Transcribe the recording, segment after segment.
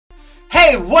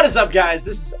Hey, what is up, guys?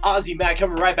 This is Ozzy Matt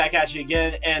coming right back at you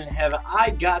again, and have I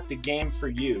got the game for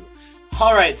you.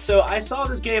 Alright, so I saw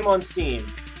this game on Steam,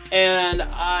 and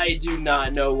I do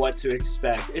not know what to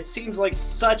expect. It seems like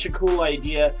such a cool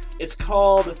idea. It's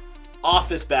called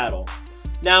Office Battle.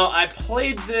 Now, I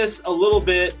played this a little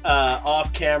bit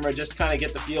off camera, just kind of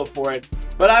get the feel for it,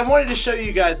 but I wanted to show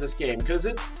you guys this game, because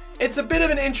it's a bit of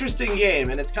an interesting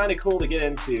game, and it's kind of cool to get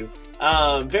into.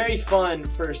 Very fun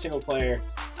for single player.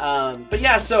 But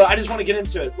yeah, so I just want to get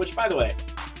into it, which, by the way,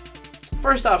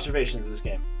 first observations of this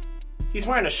game. He's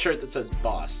wearing a shirt that says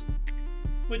boss,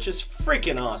 which is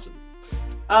freaking awesome.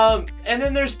 And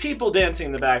then there's people dancing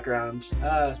in the background.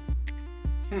 What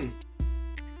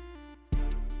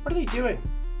are they doing?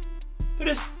 They're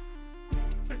just...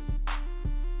 What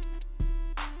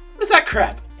is that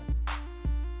crap?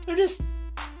 They're just...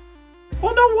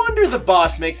 Well, no wonder the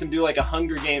boss makes them do like a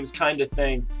Hunger Games kind of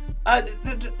thing.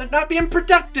 They're not being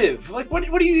productive. Like, what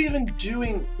are you even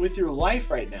doing with your life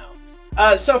right now?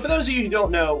 So for those of you who don't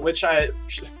know, which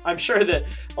I'm sure that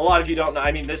a lot of you don't know,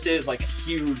 I mean, this is like a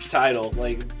huge title,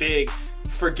 like big,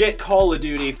 forget Call of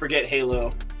Duty, forget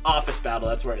Halo, Office Battle,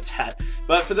 that's where it's at.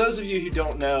 But for those of you who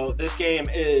don't know, this game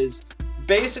is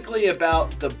basically about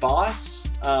the boss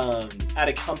at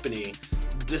a company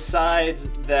decides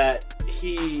that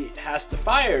he has to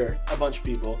fire a bunch of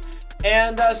people,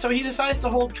 and so he decides to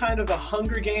hold kind of a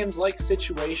Hunger Games-like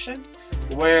situation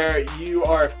where you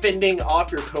are fending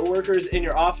off your coworkers in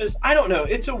your office. I don't know,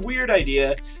 it's a weird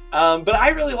idea, but I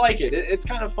really like it. It's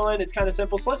kind of fun, it's kind of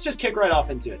simple, so let's just kick right off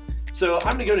into it. So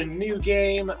I'm gonna go to new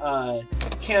game,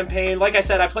 campaign. Like I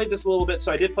said, I played this a little bit,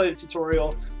 so I did play the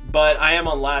tutorial, but I am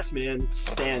on last man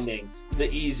standing,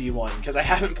 the easy one, because I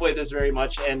haven't played this very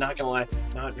much, and not gonna lie,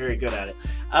 not very good at it.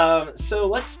 So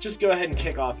let's just go ahead and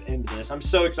kick off into this. I'm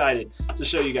so excited to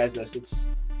show you guys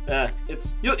this.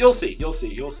 You'll see.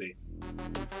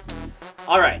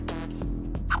 Alright,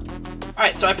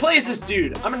 so I play as this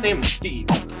dude. I'm gonna name him Steve.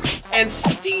 And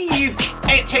Steve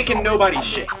ain't taking nobody's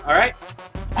shit, alright?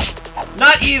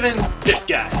 Not even this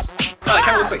guy's. Oh, it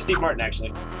kinda looks like Steve Martin,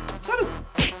 actually.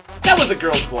 That was a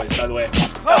girl's voice, by the way.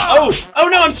 Oh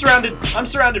no, I'm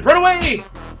surrounded! Run away!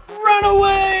 Run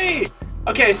away!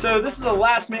 Okay, so this is a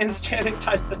last man standing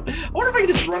type. I wonder if I can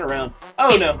just run around.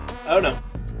 Oh no.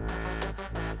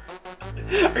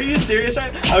 Are you serious,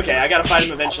 right? Okay, I gotta fight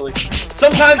him eventually.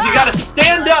 Sometimes you gotta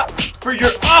stand up for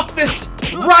your office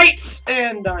rights,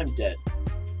 and I'm dead.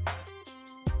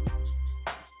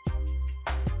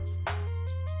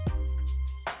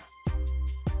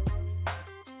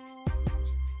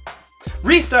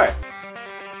 Restart!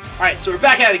 Alright, so we're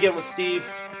back at it again with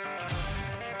Steve.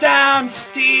 Damn,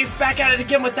 Steve! Back at it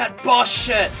again with that boss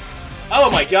shit! Oh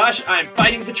my gosh, I'm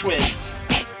fighting the twins.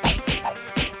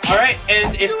 Alright,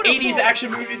 and if 80s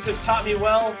action movies have taught me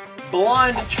well,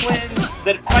 blonde twins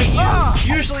that fight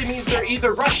you usually means they're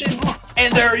either Russian,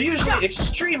 and they're usually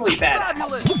extremely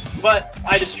badass. But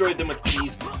I destroyed them with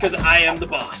ease, because I am the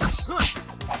boss.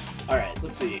 Alright,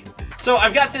 let's see. So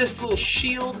I've got this little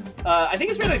shield. I think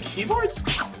it's made out of keyboards?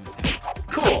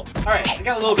 Cool. Alright, I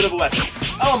got a little bit of a weapon.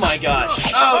 Oh my gosh.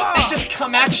 Oh, they just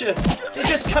come at you. They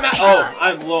just come at— Oh,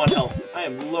 I'm low on health. I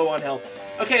am low on health.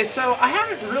 Okay, so I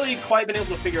haven't really quite been able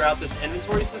to figure out this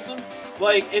inventory system.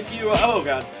 Like, if you— Oh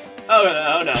god.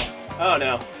 Oh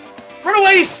no. Run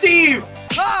away, Steve!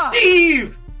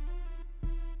 Steve!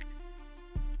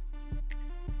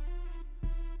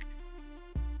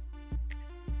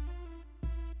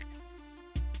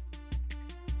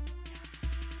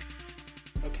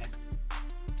 Okay.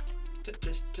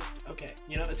 Just okay.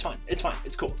 You know, it's fine. It's fine.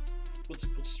 It's cool. We'll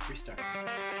just restart.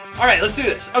 Alright, let's do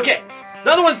this. Okay.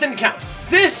 The other ones didn't count.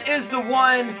 This is the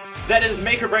one that is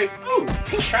make or break. Ooh,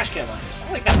 pink trash can liners.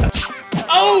 I like that touch.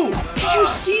 Oh! Did you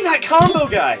see that combo,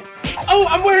 guys? Oh,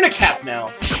 I'm wearing a cap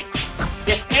now.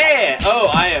 Yeah. Oh,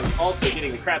 I am also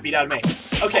getting the crap beat out of me.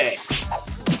 Okay.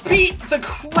 Beat the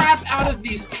crap out of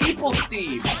these people,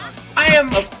 Steve. I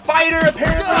am a fighter,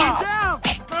 apparently.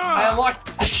 I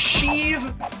unlocked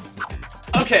Achieve.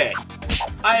 Okay.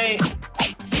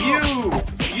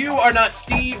 You are not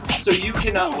Steve, so you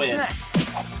cannot win.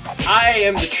 I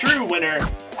am the true winner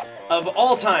of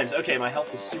all times. Okay, my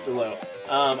health is super low.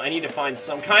 I need to find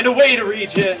some kind of way to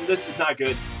regen. This is not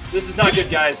good. This is not good,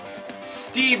 guys.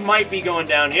 Steve might be going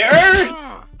down here.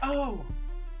 Oh.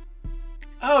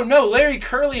 Oh no, Larry,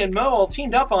 Curly, and Mo all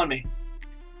teamed up on me.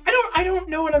 I don't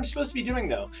know what I'm supposed to be doing,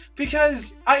 though.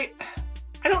 Because I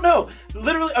don't know.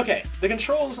 Literally, okay, the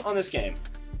controls on this game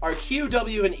are Q,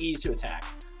 W, and E to attack.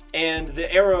 And the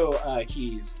arrow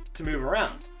keys to move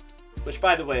around. Which,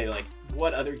 by the way, like,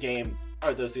 what other game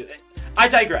are those? I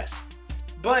digress.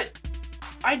 But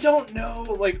I don't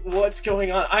know, like, what's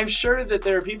going on. I'm sure that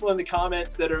there are people in the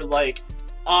comments that are, like,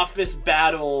 office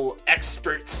battle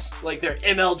experts. Like, they're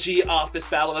MLG office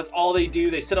battle. That's all they do.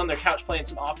 They sit on their couch playing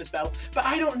some office battle. But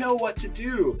I don't know what to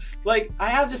do. Like, I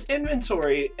have this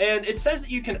inventory, and it says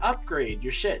that you can upgrade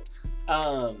your shit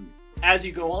as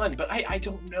you go on. But I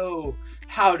don't know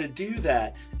how to do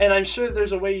that. And I'm sure that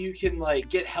there's a way you can, like,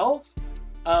 get health.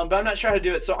 But I'm not sure how to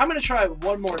do it. So I'm going to try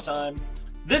one more time.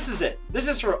 This is it. This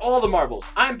is for all the marbles.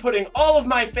 I'm putting all of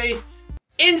my faith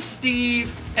in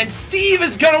Steve, and Steve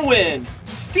is gonna win.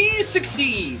 Steve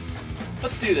succeeds.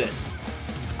 Let's do this.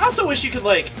 I also wish you could,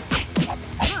 like,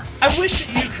 I wish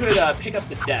that you could pick up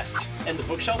the desk and the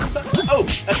bookshelf and stuff. Oh,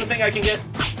 that's a thing I can get.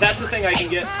 That's a thing I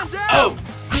can get. Oh,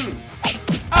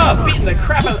 oh, beating the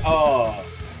crap out of, oh,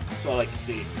 that's what I like to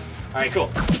see. All right,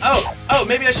 cool. Oh,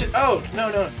 maybe I should, oh,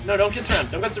 no, don't get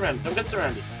surrounded, don't get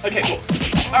surrounded. Okay, cool.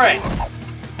 All right,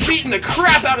 beating the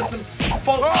crap out of some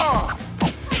folks.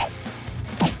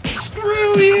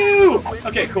 Screw you!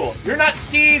 Okay, cool. You're not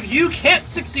Steve. You can't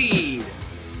succeed.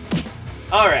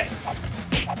 All right.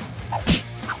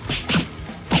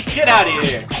 Get out of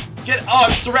here. Oh,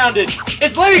 I'm surrounded.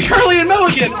 It's Larry, Curly, and Mo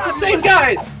again. It's the same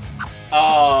guys.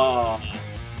 Oh,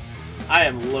 I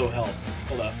am low health.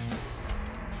 Hold up.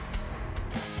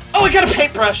 Oh, I got a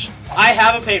paintbrush. I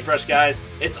have a paintbrush, guys.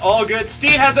 It's all good.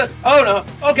 Steve has a. Oh no.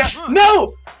 Oh god.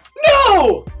 No.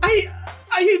 No.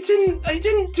 I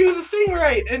didn't do the thing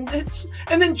right, and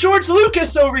then George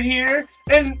Lucas over here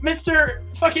and Mr.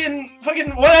 fucking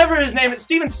whatever his name is,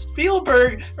 Steven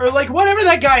Spielberg, or like whatever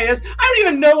that guy is. I don't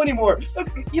even know anymore. Look,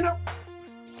 you know,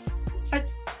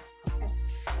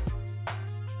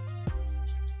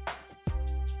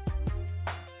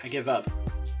 I give up.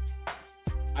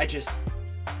 I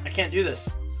can't do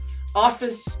this.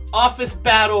 Office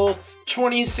Battle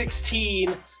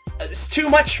 2016. It's too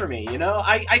much for me, you know?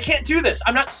 I can't do this.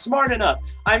 I'm not smart enough.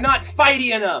 I'm not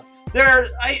fighty enough.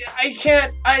 I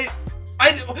can't,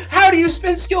 how do you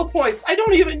spend skill points? I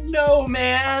don't even know,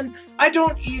 man. I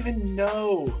don't even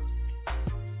know.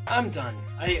 I'm done.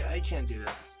 I can't do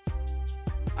this.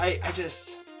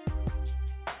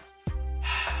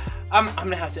 I'm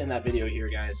gonna have to end that video here,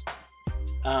 guys.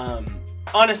 On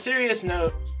a serious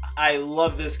note, I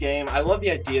love this game. I love the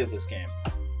idea of this game.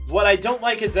 What I don't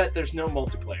like is that there's no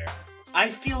multiplayer. I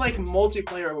feel like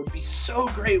multiplayer would be so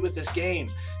great with this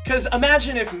game. Because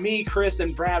imagine if me, Chris,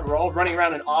 and Brad were all running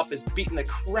around an office beating the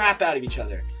crap out of each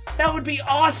other. That would be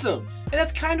awesome! And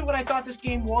that's kind of what I thought this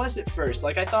game was at first.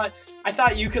 Like, I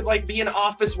thought you could, like, be an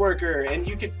office worker and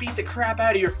you could beat the crap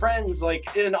out of your friends,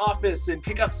 like, in an office and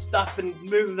pick up stuff and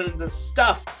move the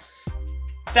stuff.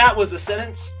 That was a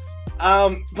sentence.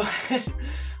 But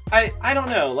I don't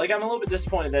know, like, I'm a little bit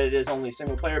disappointed that it is only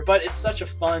single player, but it's such a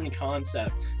fun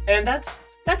concept. And that's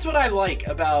what I like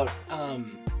about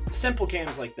simple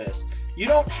games like this. You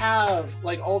don't have,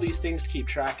 like, all these things to keep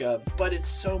track of, but it's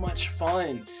so much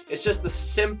fun. It's just the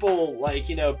simple, like,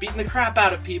 you know, beating the crap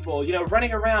out of people, you know,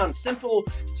 running around, simple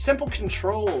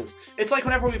controls. It's like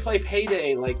whenever we play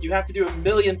Payday, like, you have to do a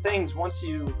million things once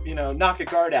you know, knock a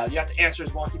guard out. You have to answer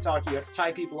his walkie-talkie, you have to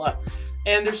tie people up.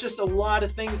 And there's just a lot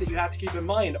of things that you have to keep in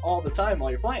mind all the time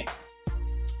while you're playing.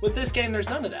 With this game, there's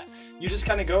none of that. You just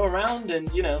kind of go around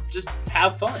and, you know, just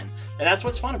have fun. And that's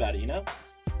what's fun about it, you know?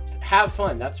 Have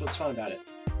fun. That's what's fun about it.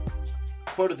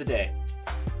 Quote of the day.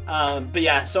 But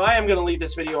yeah, so I am going to leave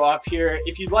this video off here.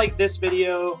 If you like this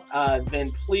video,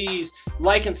 then please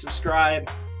like and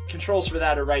subscribe. Controls for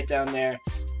that are right down there.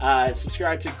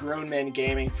 Subscribe to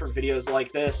GrownMenGaming for videos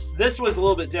like this. This was a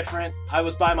little bit different. I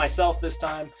was by myself this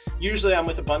time. Usually I'm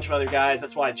with a bunch of other guys.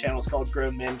 That's why the channel is called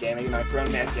GrownMenGaming, not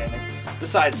GrownMenGaming.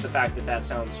 Besides the fact that that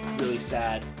sounds really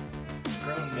sad.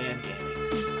 GrownMenGaming.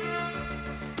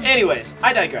 Anyways,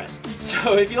 I digress.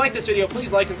 So if you like this video,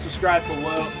 please like and subscribe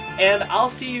below, and I'll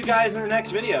see you guys in the next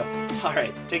video.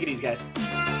 Alright, take it easy, guys.